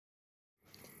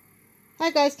Hi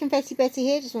guys, Confetti Betty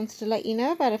here. Just wanted to let you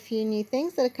know about a few new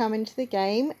things that are coming to the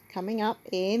game coming up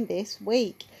in this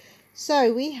week.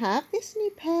 So we have this new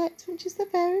pet, which is the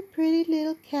very pretty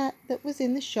little cat that was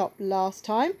in the shop last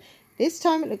time. This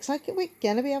time it looks like we're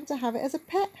going to be able to have it as a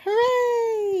pet.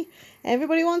 Hooray!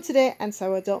 Everybody wanted it, and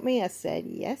so Adopt Me has said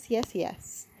yes, yes,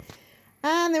 yes.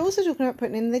 And they're also talking about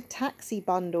putting in the taxi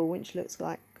bundle, which looks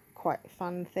like quite a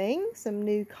fun thing. Some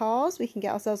new cars. We can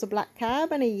get ourselves a black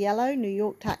cab and a yellow New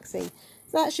York taxi.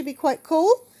 So that should be quite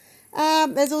cool.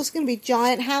 There's also going to be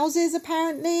giant houses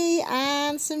apparently,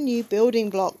 and some new building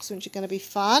blocks, which are going to be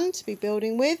fun to be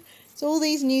building with. So all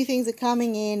these new things are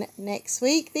coming in next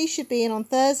week. These should be in on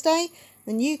Thursday.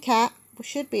 The new cat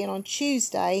should be in on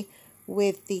Tuesday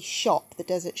with the shop, the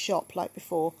desert shop like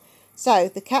before. So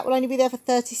the cat will only be there for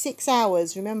 36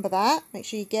 hours. Remember that. Make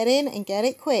sure you get in and get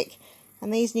it quick.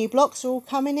 And these new blocks are all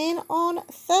coming in on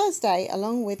Thursday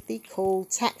along with the cool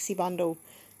taxi bundle.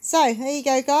 So there you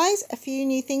go guys, a few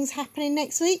new things happening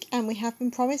next week, and we have been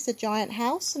promised a giant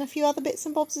house and a few other bits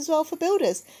and bobs as well for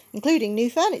builders, including new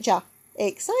furniture.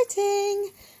 Exciting!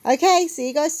 Okay, see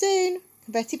you guys soon.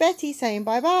 Confetti Betty saying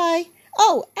bye bye.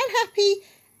 Oh, and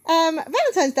happy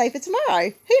Valentine's Day for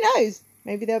tomorrow. Who knows?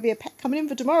 Maybe there'll be a pet coming in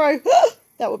for tomorrow.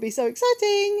 That would be so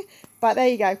exciting. But there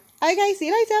you go. Okay, see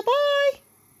you later. Bye.